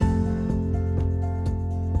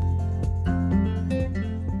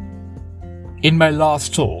In my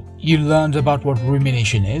last talk, you learned about what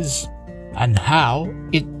rumination is and how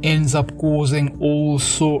it ends up causing all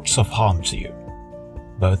sorts of harm to you,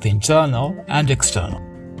 both internal and external.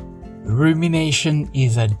 Rumination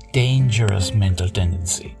is a dangerous mental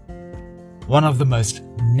tendency, one of the most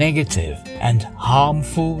negative and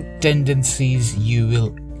harmful tendencies you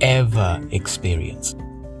will ever experience.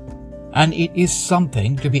 And it is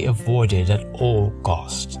something to be avoided at all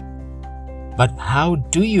costs. But how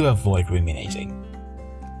do you avoid ruminating?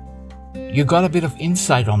 You got a bit of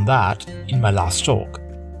insight on that in my last talk,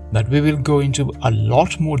 but we will go into a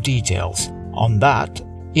lot more details on that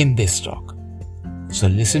in this talk. So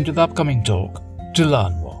listen to the upcoming talk to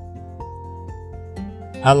learn more.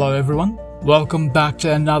 Hello everyone, welcome back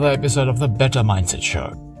to another episode of the Better Mindset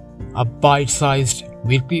Show, a bite-sized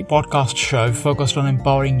weekly podcast show focused on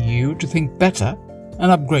empowering you to think better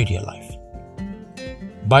and upgrade your life.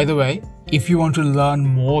 By the way, if you want to learn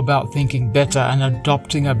more about thinking better and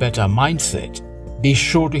adopting a better mindset, be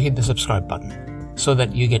sure to hit the subscribe button so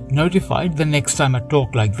that you get notified the next time a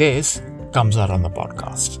talk like this comes out on the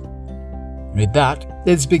podcast. With that,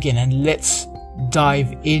 let's begin and let's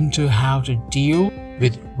dive into how to deal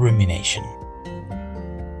with rumination.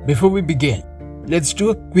 Before we begin, let's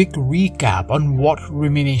do a quick recap on what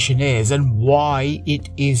rumination is and why it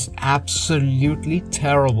is absolutely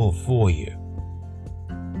terrible for you.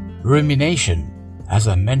 Rumination, as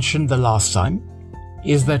I mentioned the last time,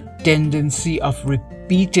 is the tendency of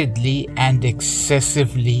repeatedly and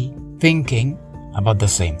excessively thinking about the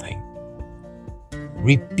same thing.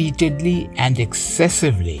 Repeatedly and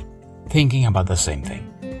excessively thinking about the same thing.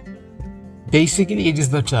 Basically, it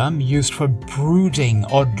is the term used for brooding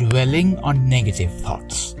or dwelling on negative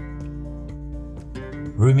thoughts.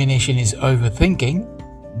 Rumination is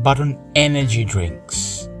overthinking, but on energy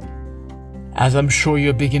drinks. As I'm sure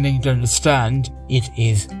you're beginning to understand, it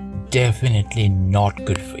is definitely not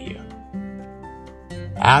good for you.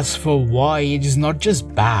 As for why it is not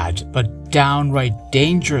just bad, but downright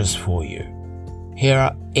dangerous for you, here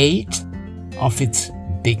are 8 of its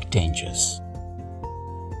big dangers.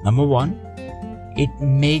 Number 1, it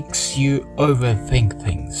makes you overthink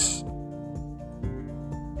things.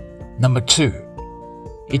 Number 2,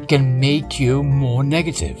 it can make you more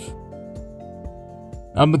negative.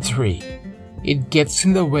 Number 3, it gets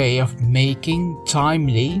in the way of making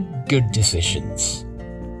timely, good decisions.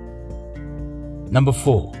 Number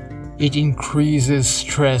 4, it increases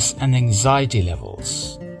stress and anxiety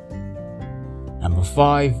levels. Number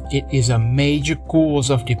 5, it is a major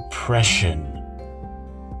cause of depression.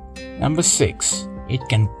 Number 6, it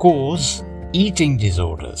can cause eating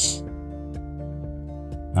disorders.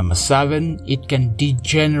 Number 7, it can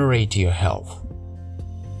degenerate your health.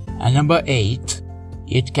 And number 8,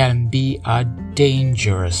 it can be a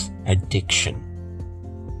dangerous addiction.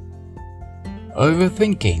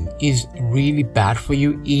 Overthinking is really bad for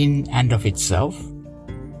you in and of itself,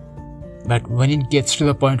 but when it gets to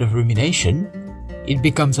the point of rumination, it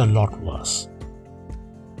becomes a lot worse.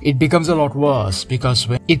 It becomes a lot worse because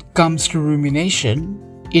when it comes to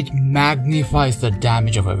rumination, it magnifies the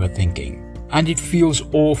damage of overthinking, and it feels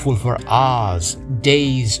awful for hours,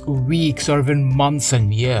 days, weeks, or even months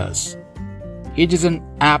and years. It is an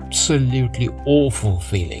absolutely awful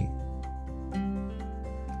feeling.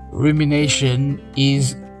 Rumination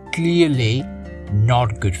is clearly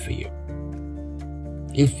not good for you.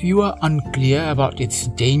 If you are unclear about its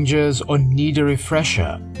dangers or need a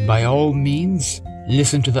refresher, by all means,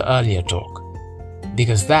 listen to the earlier talk,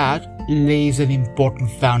 because that lays an important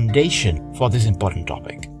foundation for this important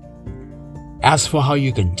topic. As for how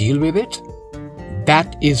you can deal with it,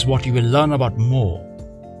 that is what you will learn about more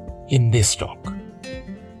in this talk.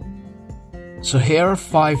 So here are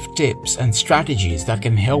 5 tips and strategies that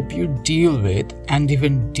can help you deal with and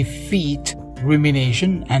even defeat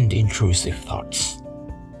rumination and intrusive thoughts.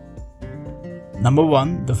 Number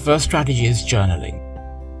 1, the first strategy is journaling.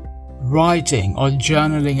 Writing or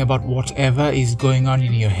journaling about whatever is going on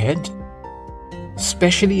in your head,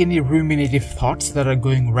 especially any ruminative thoughts that are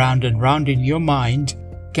going round and round in your mind,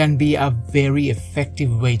 can be a very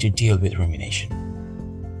effective way to deal with rumination.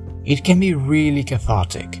 It can be really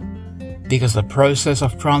cathartic because the process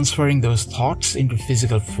of transferring those thoughts into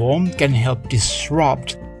physical form can help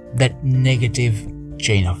disrupt that negative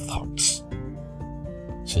chain of thoughts.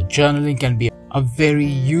 So journaling can be a very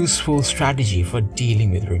useful strategy for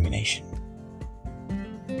dealing with rumination.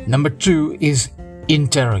 Number 2 is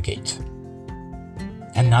interrogate.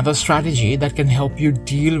 Another strategy that can help you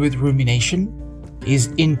deal with rumination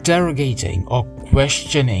is interrogating or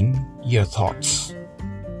questioning your thoughts.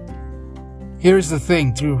 Here is the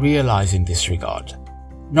thing to realize in this regard.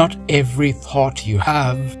 Not every thought you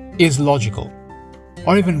have is logical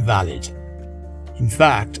or even valid. In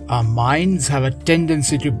fact, our minds have a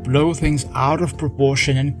tendency to blow things out of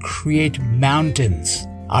proportion and create mountains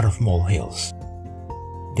out of molehills.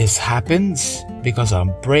 This happens because our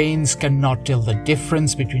brains cannot tell the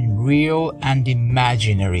difference between real and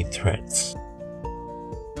imaginary threats.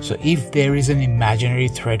 So if there is an imaginary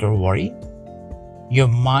threat or worry, your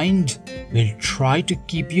mind will try to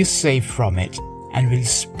keep you safe from it and will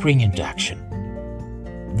spring into action.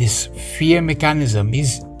 This fear mechanism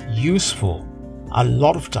is useful a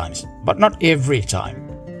lot of times, but not every time,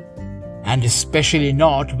 and especially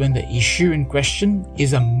not when the issue in question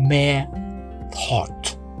is a mere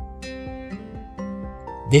thought.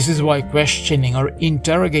 This is why questioning or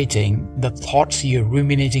interrogating the thoughts you're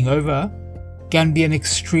ruminating over can be an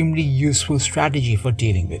extremely useful strategy for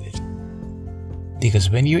dealing with it. Because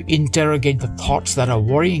when you interrogate the thoughts that are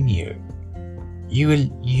worrying you, you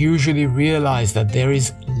will usually realize that there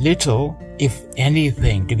is little, if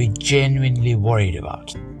anything, to be genuinely worried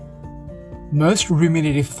about. Most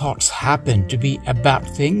ruminative thoughts happen to be about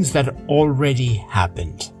things that already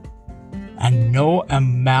happened, and no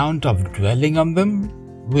amount of dwelling on them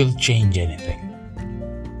will change anything.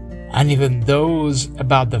 And even those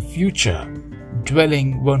about the future,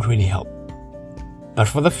 dwelling won't really help. But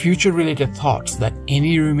for the future-related thoughts that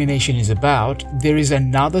any rumination is about, there is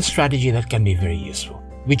another strategy that can be very useful,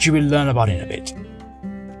 which you will learn about in a bit.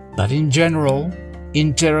 But in general,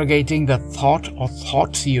 interrogating the thought or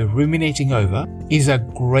thoughts you're ruminating over is a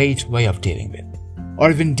great way of dealing with, or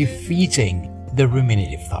even defeating the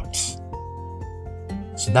ruminative thoughts.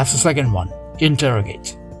 So that's the second one,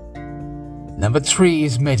 interrogate. Number 3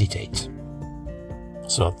 is meditate.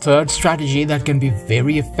 So a third strategy that can be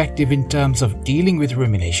very effective in terms of dealing with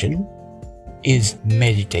rumination is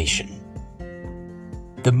meditation.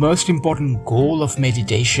 The most important goal of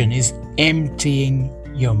meditation is emptying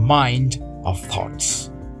your mind of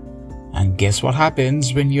thoughts. And guess what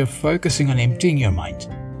happens when you're focusing on emptying your mind?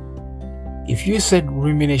 If you said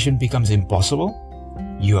rumination becomes impossible,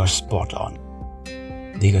 you are spot on.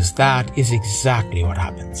 Because that is exactly what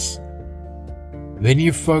happens. When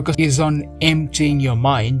your focus is on emptying your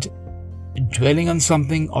mind, dwelling on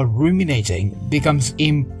something or ruminating becomes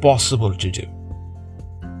impossible to do.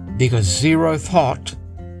 Because zero thought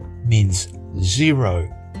means zero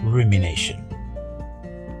rumination.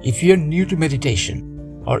 If you're new to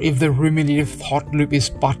meditation, or if the ruminative thought loop is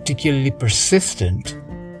particularly persistent,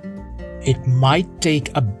 it might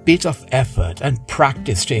take a bit of effort and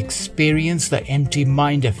practice to experience the empty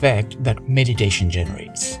mind effect that meditation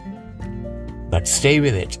generates. But stay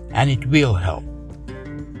with it and it will help.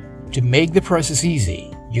 To make the process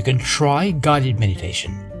easy, you can try guided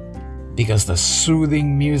meditation, because the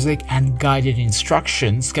soothing music and guided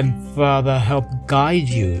instructions can further help guide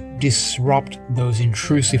you disrupt those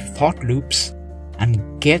intrusive thought loops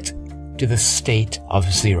and get to the state of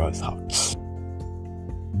zero thoughts.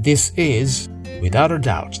 This is, without a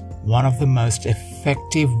doubt, one of the most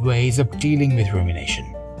effective ways of dealing with rumination.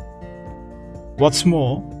 What's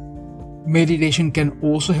more, meditation can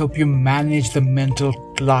also help you manage the mental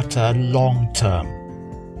clutter long term.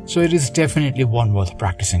 So it is definitely one worth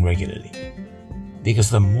practicing regularly.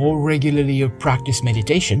 Because the more regularly you practice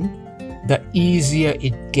meditation, the easier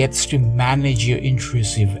it gets to manage your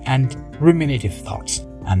intrusive and ruminative thoughts,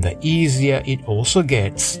 and the easier it also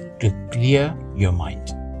gets to clear your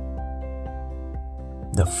mind.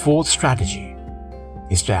 The fourth strategy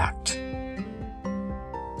is to act.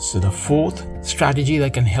 So the fourth strategy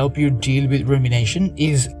that can help you deal with rumination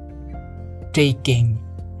is taking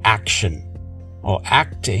action, or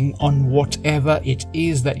acting on whatever it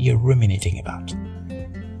is that you're ruminating about.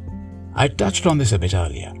 I touched on this a bit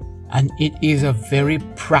earlier, and it is a very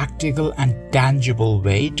practical and tangible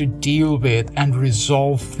way to deal with and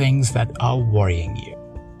resolve things that are worrying you.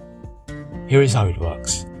 Here is how it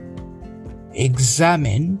works.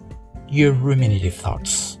 Examine your ruminative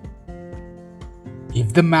thoughts.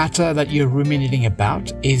 If the matter that you're ruminating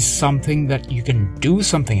about is something that you can do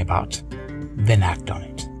something about, then act on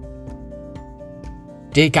it.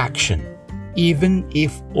 Take action, even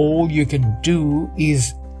if all you can do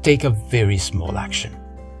is take a very small action.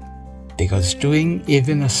 Because doing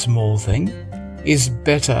even a small thing is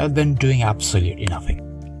better than doing absolutely nothing.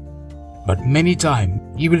 But many times,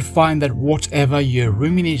 you will find that whatever you're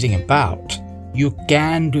ruminating about, you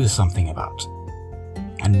can do something about.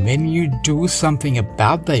 And when you do something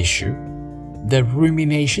about the issue, the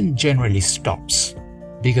rumination generally stops,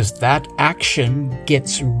 because that action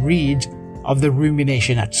gets rid of the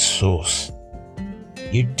rumination at source.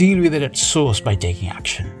 You deal with it at source by taking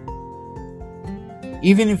action.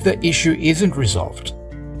 Even if the issue isn't resolved,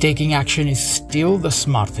 taking action is still the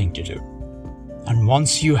smart thing to do. And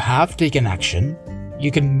once you have taken action, you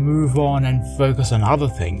can move on and focus on other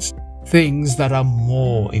things that are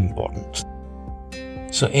more important.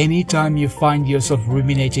 So anytime you find yourself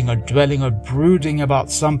ruminating or dwelling or brooding about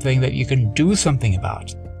something that you can do something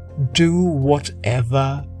about, do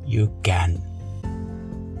whatever you can.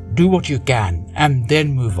 Do what you can and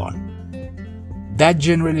then move on. That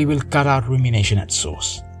generally will cut out rumination at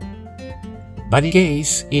source. But in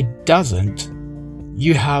case it doesn't,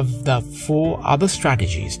 you have the 4 other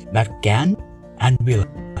strategies that can and will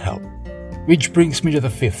help. Which brings me to the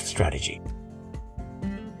 5th strategy.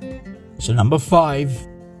 So number 5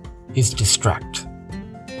 is distract.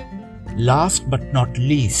 Last but not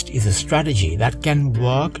least is a strategy that can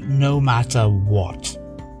work no matter what.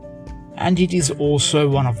 And it is also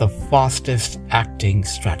one of the fastest acting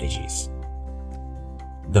strategies.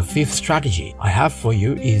 The 5th strategy I have for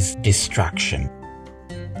you is distraction.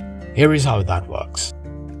 Here is how that works.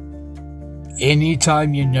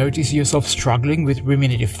 Anytime you notice yourself struggling with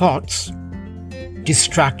ruminative thoughts,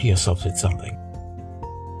 distract yourself with something.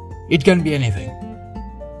 It can be anything.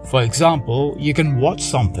 For example, you can watch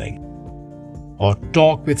something, or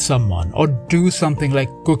talk with someone, or do something like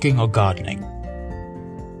cooking or gardening.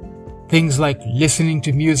 Things like listening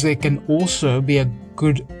to music can also be a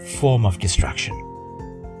good form of distraction.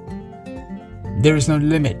 There is no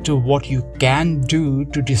limit to what you can do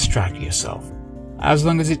to distract yourself, as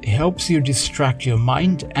long as it helps you distract your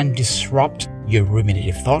mind and disrupt your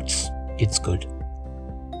ruminative thoughts. It's good.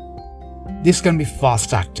 This can be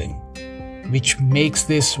fast acting, which makes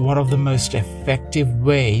this one of the most effective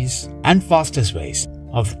ways and fastest ways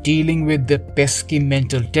of dealing with the pesky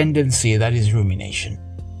mental tendency that is rumination.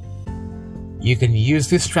 You can use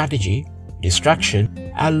this strategy,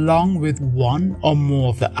 distraction, along with one or more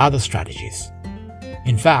of the other strategies.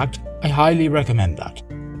 In fact, I highly recommend that,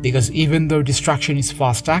 because even though distraction is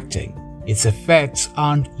fast acting, its effects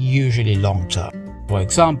aren't usually long term. For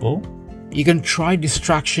example, you can try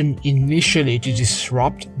distraction initially to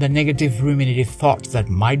disrupt the negative ruminative thoughts that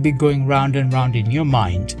might be going round and round in your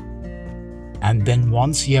mind. And then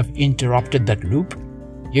once you have interrupted that loop,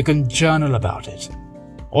 you can journal about it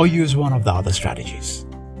or use one of the other strategies.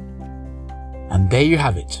 And there you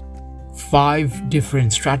have it. 5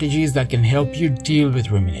 different strategies that can help you deal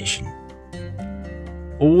with rumination.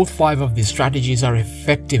 All 5 of these strategies are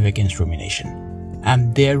effective against rumination,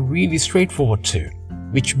 and they're really straightforward too,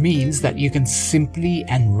 which means that you can simply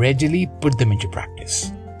and readily put them into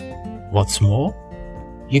practice. What's more,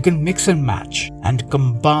 you can mix and match and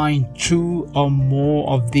combine 2 or more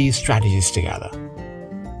of these strategies together,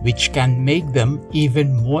 which can make them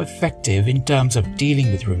even more effective in terms of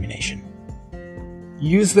dealing with rumination.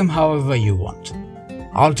 Use them however you want.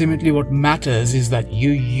 Ultimately, what matters is that you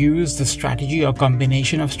use the strategy or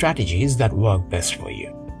combination of strategies that work best for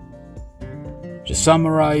you. To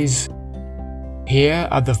summarize, here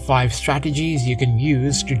are the 5 strategies you can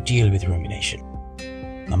use to deal with rumination.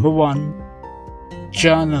 Number 1,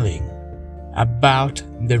 journaling about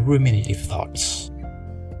the ruminative thoughts.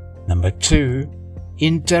 Number 2,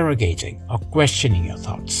 interrogating or questioning your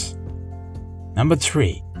thoughts. Number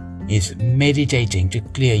 3 is meditating to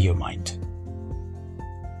clear your mind.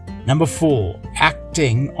 Number 4,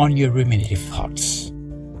 acting on your ruminative thoughts.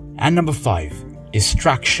 And number 5,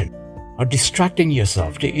 distraction or distracting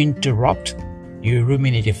yourself to interrupt your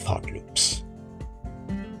ruminative thought loops.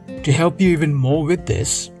 To help you even more with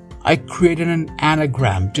this, I created an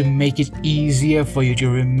anagram to make it easier for you to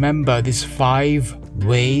remember these 5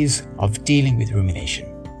 ways of dealing with rumination.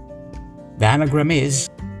 The anagram is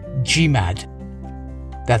GMAD.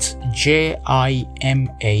 That's J-I-M-A-D.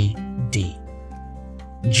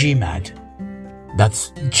 GMAD.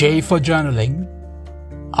 That's J for journaling,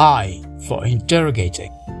 I for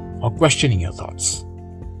interrogating or questioning your thoughts,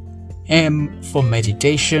 M for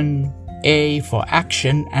meditation, A for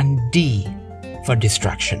action, and D for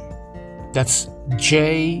distraction. That's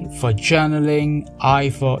J for journaling,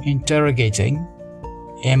 I for interrogating,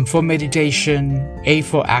 M for meditation, A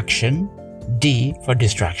for action, D for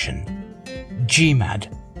distraction. GMAD.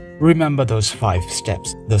 Remember those 5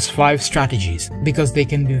 steps, those 5 strategies, because they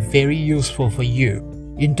can be very useful for you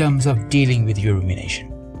in terms of dealing with your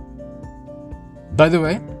rumination. By the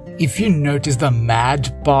way, if you notice the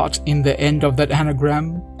MAD part in the end of that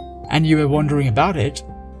anagram and you were wondering about it,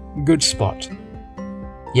 good spot.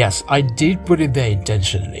 Yes, I did put it there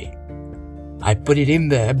intentionally. I put it in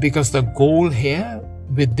there because the goal here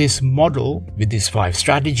with this model, with these 5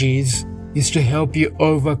 strategies, is to help you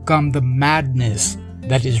overcome the madness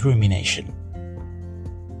that is rumination.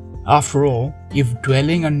 After all, if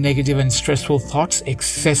dwelling on negative and stressful thoughts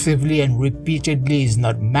excessively and repeatedly is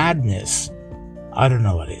not madness, I don't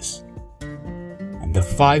know what is. And the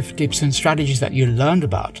 5 tips and strategies that you learned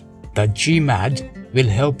about, the GMAD, will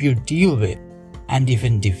help you deal with and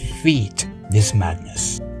even defeat this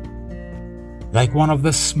madness. Like one of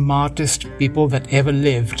the smartest people that ever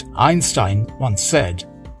lived, Einstein, once said,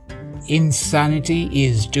 "Insanity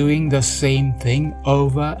is doing the same thing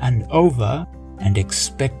over and over and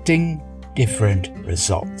expecting different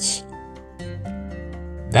results."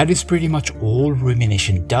 That is pretty much all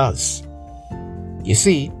rumination does. You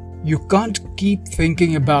see, you can't keep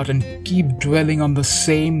thinking about and keep dwelling on the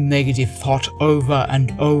same negative thought over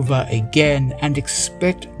and over again and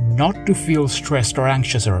expect not to feel stressed or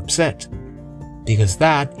anxious or upset, because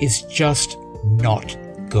that is just not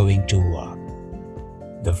going to work.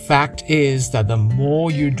 The fact is that the more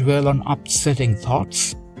you dwell on upsetting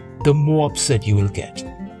thoughts, the more upset you will get.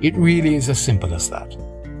 It really is as simple as that.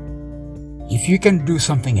 If you can do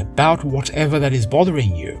something about whatever that is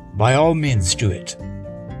bothering you, by all means do it.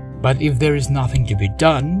 But if there is nothing to be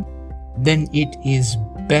done, then it is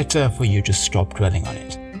better for you to stop dwelling on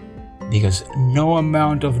it, because no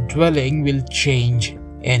amount of dwelling will change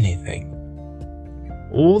anything.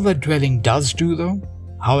 All that dwelling does do though,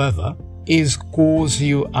 however, is cause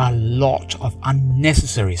you a lot of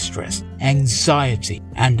unnecessary stress, anxiety,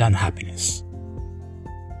 and unhappiness.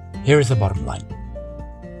 Here is the bottom line.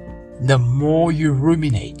 The more you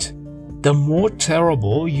ruminate, the more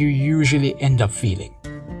terrible you usually end up feeling.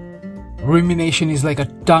 Rumination is like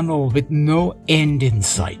a tunnel with no end in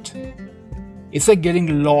sight. It's like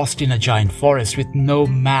getting lost in a giant forest with no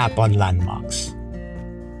map or landmarks.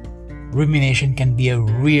 Rumination can be a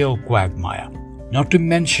real quagmire, not to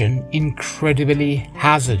mention incredibly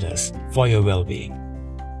hazardous for your well-being.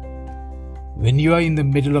 When you are in the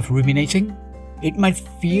middle of ruminating, it might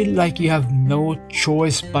feel like you have no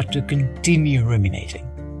choice but to continue ruminating.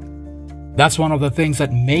 That's one of the things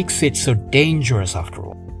that makes it so dangerous after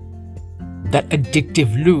all. That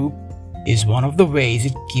addictive loop is one of the ways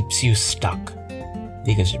it keeps you stuck,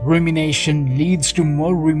 because rumination leads to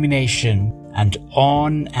more rumination, and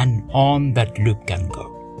on that loop can go.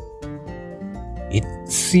 It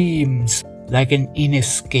seems like an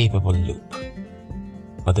inescapable loop,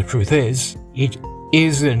 but the truth is, it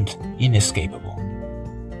isn't inescapable.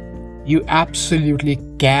 You absolutely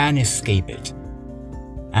can escape it,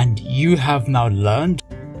 and you have now learned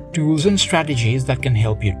tools and strategies that can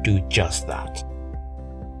help you do just that.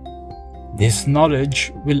 This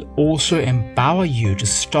knowledge will also empower you to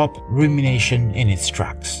stop rumination in its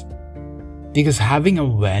tracks, because having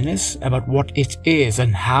awareness about what it is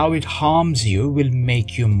and how it harms you will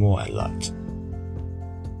make you more alert.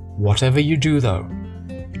 Whatever you do though,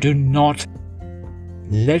 do not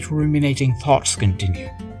let ruminating thoughts continue,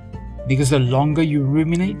 because the longer you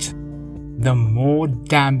ruminate, the more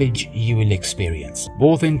damage you will experience,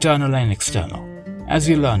 both internal and external, as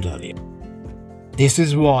you learned earlier. This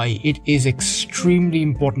is why it is extremely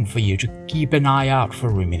important for you to keep an eye out for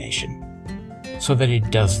rumination, so that it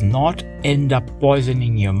does not end up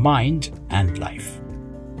poisoning your mind and life.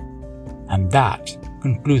 And that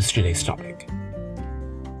concludes today's topic.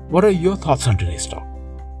 What are your thoughts on today's talk?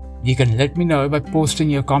 You can let me know by posting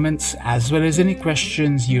your comments as well as any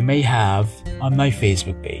questions you may have on my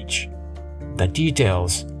Facebook page. The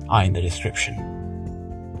details are in the description.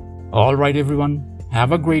 Alright everyone,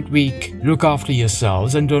 have a great week, look after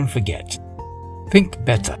yourselves, and don't forget, think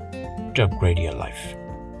better to upgrade your life.